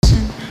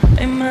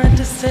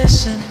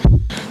decision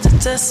to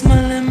test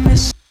my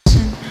limits.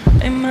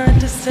 Ain't my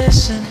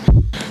decision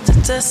to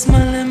test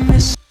my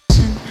limits.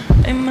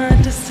 Ain't my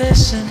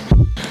decision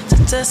to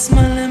test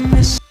my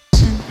limits.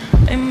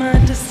 Ain't my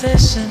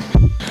decision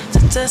to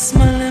test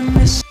my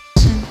limits.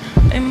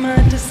 Ain't my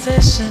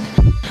decision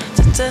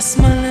to test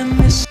my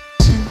limits.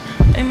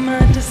 Ain't my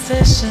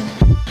decision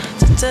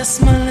to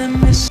test my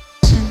limits.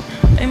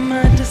 Ain't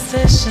my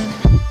decision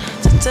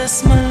to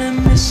test my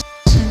limits.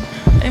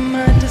 Ain't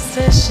my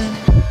decision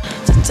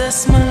to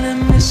test my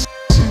limits.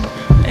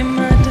 Ain't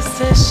my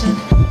decision.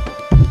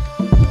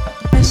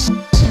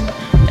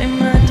 Ain't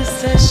my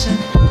decision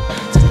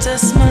to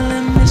test my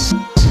limits.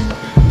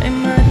 Ain't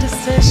my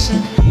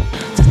decision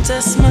to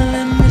test my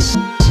limits.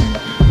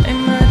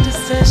 Ain't my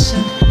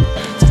decision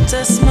to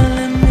test my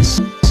limits.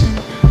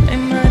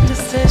 Ain't my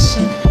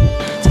decision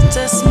to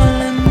test my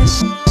limits.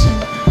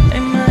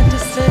 Ain't my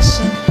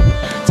decision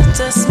to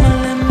test my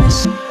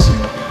limits.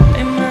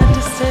 Ain't my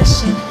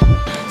decision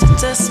to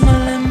test my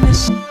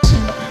limits.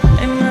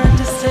 Ain't my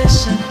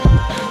decision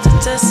to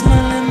test my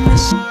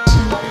limits.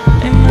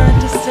 Ain't my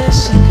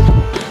decision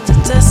to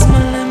test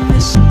my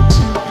limits.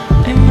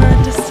 Ain't my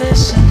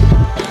decision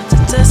to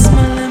test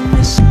my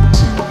limits.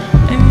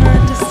 Ain't my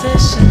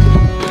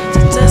decision.